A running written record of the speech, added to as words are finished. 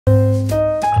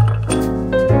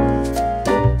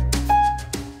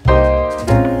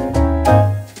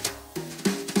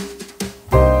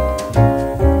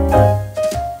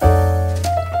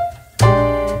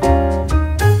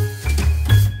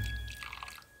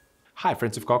Hi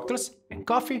friends of cocktails and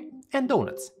coffee and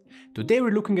donuts. Today we're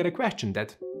looking at a question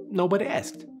that nobody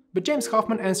asked, but James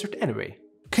Hoffmann answered anyway.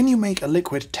 Can you make a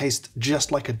liquid taste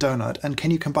just like a donut, and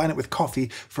can you combine it with coffee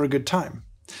for a good time?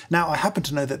 Now, I happen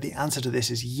to know that the answer to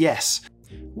this is yes.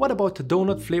 What about a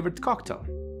donut flavored cocktail?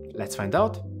 Let's find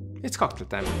out. It's cocktail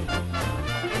time.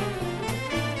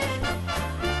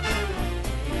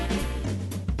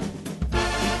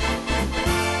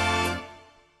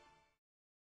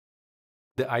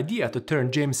 The idea to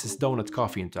turn James's donut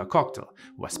coffee into a cocktail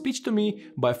was pitched to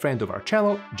me by a friend of our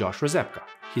channel, 𝗧𝗶𝗺𝗁.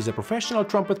 He's a professional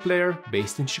trumpet player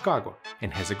based in Chicago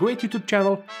and has a great YouTube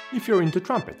channel if you're into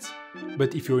trumpets.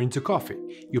 But if you're into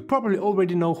coffee, you probably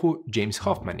already know who James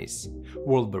Hoffmann is.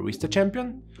 World barista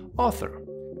champion, author,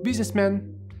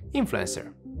 businessman,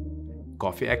 influencer,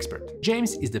 coffee expert.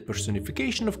 James is the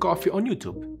personification of coffee on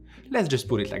YouTube. Let's just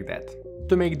put it like that.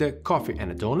 To make the coffee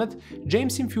and a donut,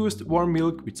 James infused warm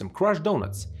milk with some crushed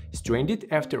donuts, strained it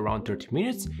after around 30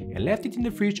 minutes and left it in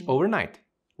the fridge overnight.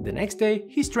 The next day,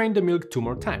 he strained the milk 2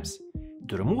 more times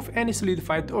to remove any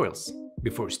solidified oils,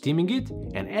 before steaming it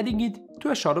and adding it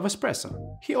to a shot of espresso.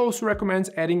 He also recommends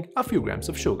adding a few grams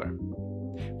of sugar.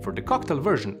 For the cocktail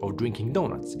version of drinking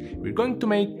donuts, we're going to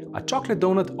make a chocolate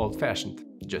donut old-fashioned.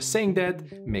 Just saying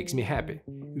that makes me happy.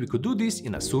 We could do this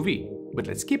in a sous vide, but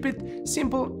let's keep it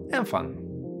simple and fun.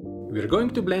 We're going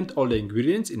to blend all the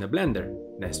ingredients in a blender,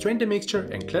 then strain the mixture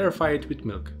and clarify it with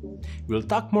milk. We'll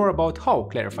talk more about how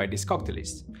clarified this cocktail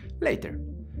is later.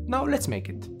 Now let's make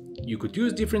it. You could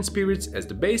use different spirits as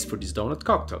the base for this donut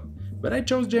cocktail, but I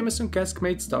chose Jameson Cask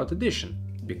Made Stout Edition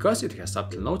because it has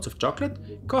subtle notes of chocolate,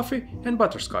 coffee and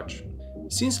butterscotch.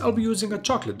 Since I'll be using a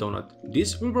chocolate donut,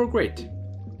 this will work great.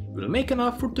 We'll make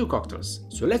enough for 2 cocktails,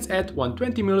 so let's add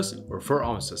 120 ml or 4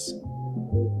 ounces.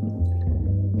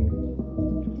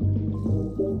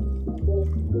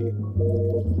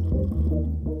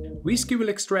 Whiskey will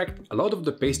extract a lot of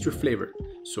the pastry flavor,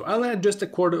 so I'll add just a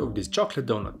quarter of this chocolate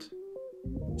donut.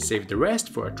 Save the rest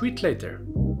for a treat later.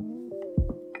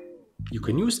 You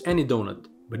can use any donut,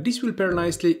 but this will pair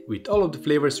nicely with all of the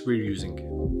flavors we're using.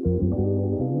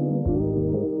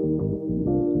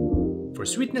 For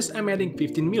sweetness, I'm adding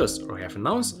 15 ml or half an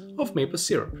ounce of maple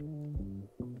syrup.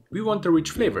 We want a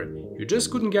rich flavor you just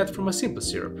couldn't get from a simple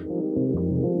syrup.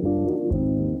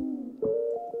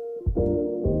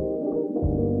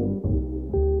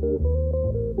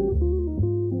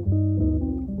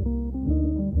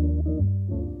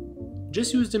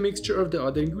 Just use the mixture of the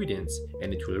other ingredients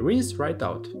and it will rinse right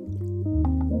out.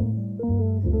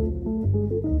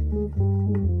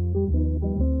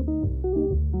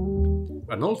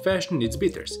 An old-fashioned needs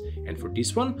bitters, and for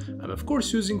this one I'm of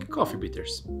course using coffee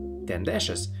bitters. 10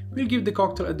 dashes will give the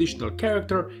cocktail additional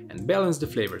character and balance the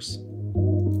flavors.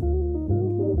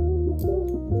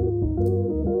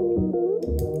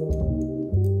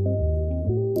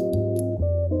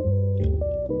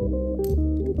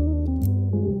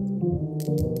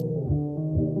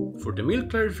 For the milk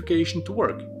clarification to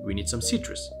work, we need some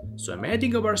citrus, so I'm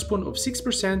adding a bar spoon of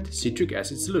 6% citric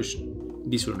acid solution.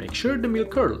 This will make sure the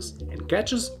milk curdles and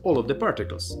catches all of the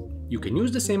particles. You can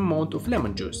use the same amount of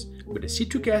lemon juice, but the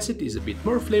citric acid is a bit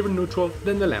more flavor neutral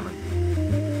than the lemon.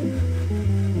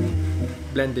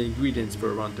 Blend the ingredients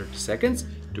for around 30 seconds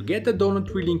to get the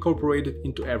donut really incorporated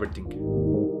into everything.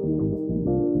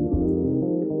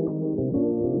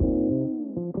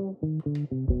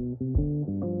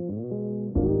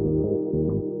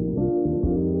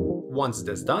 Once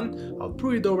that's done, I'll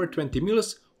pour it over 20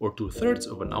 ml or 2/3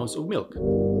 of an ounce of milk.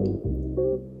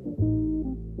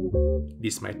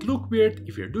 This might look weird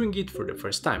if you're doing it for the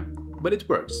first time, but it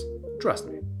works, trust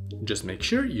me. Just make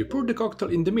sure you pour the cocktail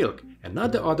in the milk and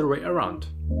not the other way around.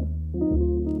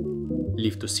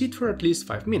 Leave to sit for at least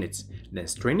 5 minutes, then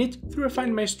strain it through a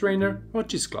fine mesh strainer or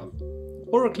cheesecloth.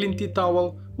 Or a clean tea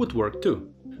towel would work too.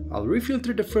 I'll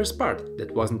refilter the first part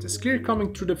that wasn't as clear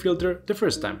coming through the filter the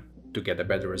first time, to get a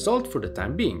better result for the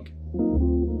time being.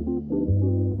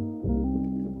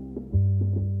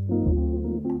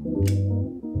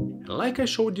 And like I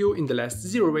showed you in the last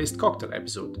zero waste cocktail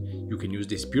episode, you can use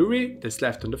this puree that's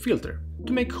left on the filter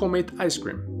to make homemade ice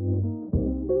cream.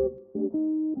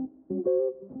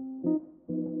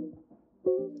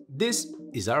 This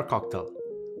is our cocktail,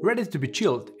 ready to be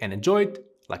chilled and enjoyed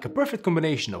like a perfect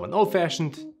combination of an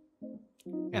old-fashioned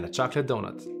and a chocolate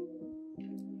donut.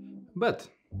 But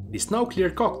this now clear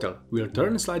cocktail will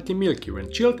turn slightly milky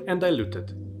when chilled and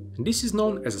diluted. This is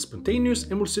known as a spontaneous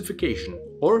emulsification,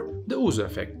 or the 𝗧𝗶𝗺𝗏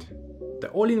effect. The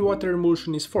all-in-water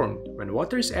emulsion is formed when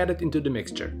water is added into the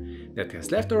mixture that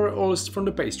has leftover oils from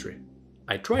the pastry.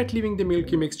 I tried leaving the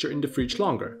milky mixture in the fridge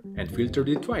longer and filtered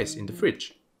it twice in the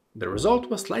fridge. The result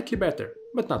was slightly better,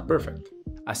 but not perfect.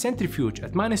 A centrifuge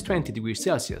at -20 degrees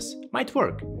Celsius might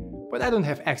work, but I don't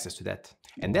have access to that,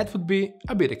 and that would be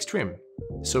a bit extreme.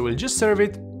 So we'll just serve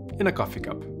it in a coffee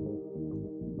cup.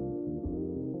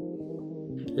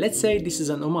 Let's say this is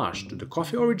an homage to the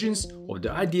coffee origins of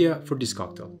the idea for this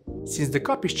cocktail. Since the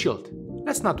cup is chilled,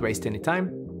 let's not waste any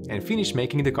time and finish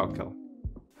making the cocktail.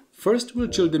 First, we'll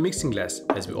chill the mixing glass,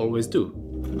 as we always do.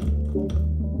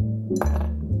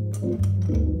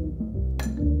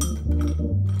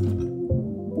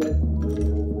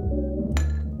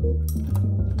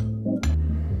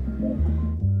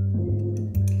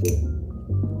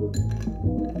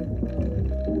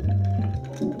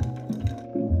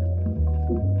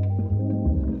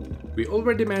 We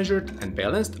already measured and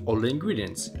balanced all the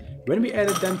ingredients when we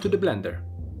added them to the blender.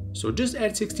 So just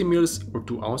add 60 ml or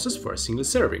 2 ounces for a single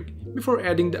serving before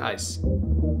adding the ice.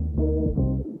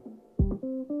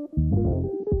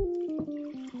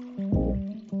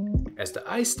 As the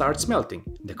ice starts melting,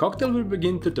 the cocktail will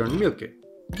begin to turn milky.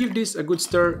 Give this a good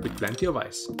stir with plenty of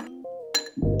ice.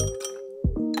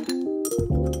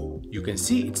 You can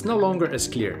see it's no longer as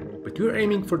clear, but we're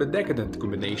aiming for the decadent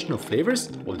combination of flavors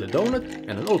of the donut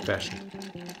and an old-fashioned.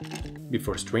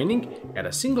 Before straining, add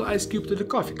a single ice cube to the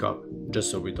coffee cup,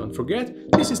 just so we don't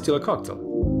forget this is still a cocktail.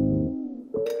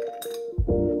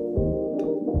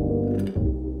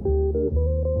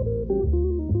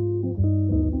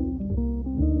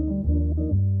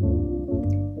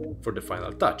 For the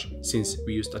final touch, since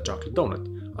we used a chocolate donut,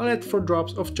 I'll add 4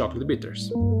 drops of chocolate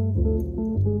bitters.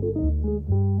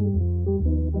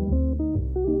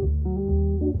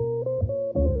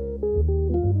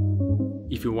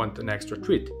 If you want an extra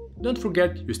treat, don't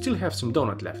forget you still have some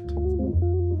donut left.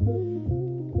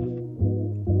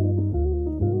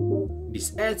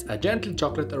 This adds a gentle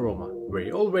chocolate aroma, where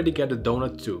you already get the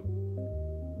donut too.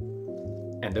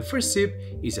 And the first sip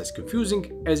is as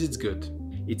confusing as it's good.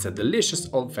 It's a delicious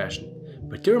old-fashioned,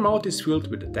 but your mouth is filled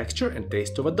with the texture and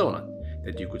taste of a donut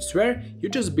that you could swear you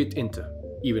just bit into.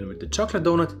 Even with the chocolate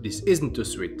donut, this isn't too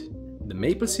sweet. The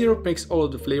maple syrup makes all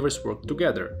of the flavors work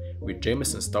together, with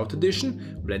Jameson Stout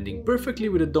Edition blending perfectly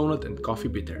with the donut and coffee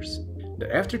bitters.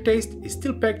 The aftertaste is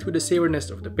still packed with the savoriness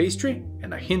of the pastry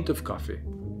and a hint of coffee.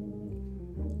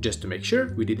 Just to make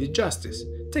sure we did it justice,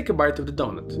 take a bite of the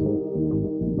donut.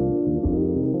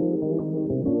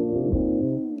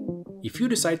 If you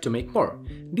decide to make more,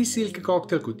 this 𝗙liche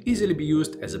cocktail could easily be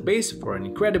used as a base for an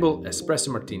incredible espresso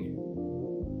martini.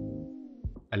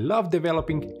 I love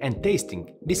developing and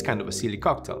tasting this kind of a silly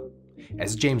cocktail.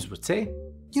 As James would say,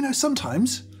 you know,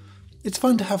 sometimes it's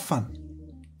fun to have fun.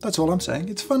 That's all I'm saying.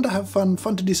 It's fun to have fun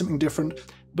to do something different.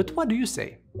 But what do you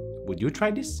say? Would you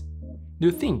try this? Do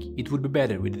you think it would be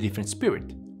better with a different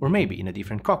spirit, or maybe in a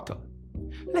different cocktail?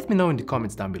 Let me know in the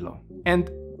comments down below. And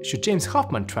should James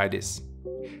Hoffmann try this?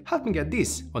 Help me get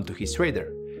this onto his radar,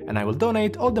 and I will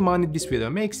donate all the money this video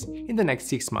makes in the next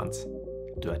 6 months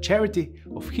to a charity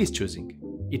of his choosing.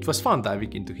 It was fun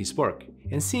diving into his work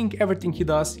and seeing everything he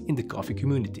does in the coffee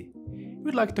community.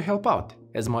 We'd like to help out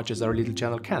as much as our little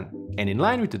channel can. And in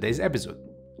line with today's episode,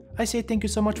 I say thank you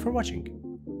so much for watching,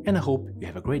 and I hope you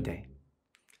have a great day.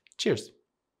 Cheers!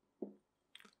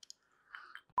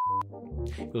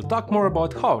 We'll talk more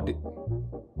about howdy.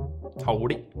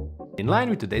 In line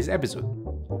with today's episode,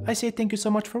 I say thank you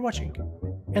so much for watching,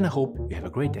 and I hope you have a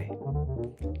great day.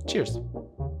 Cheers!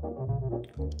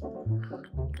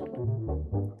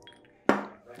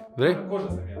 Dres?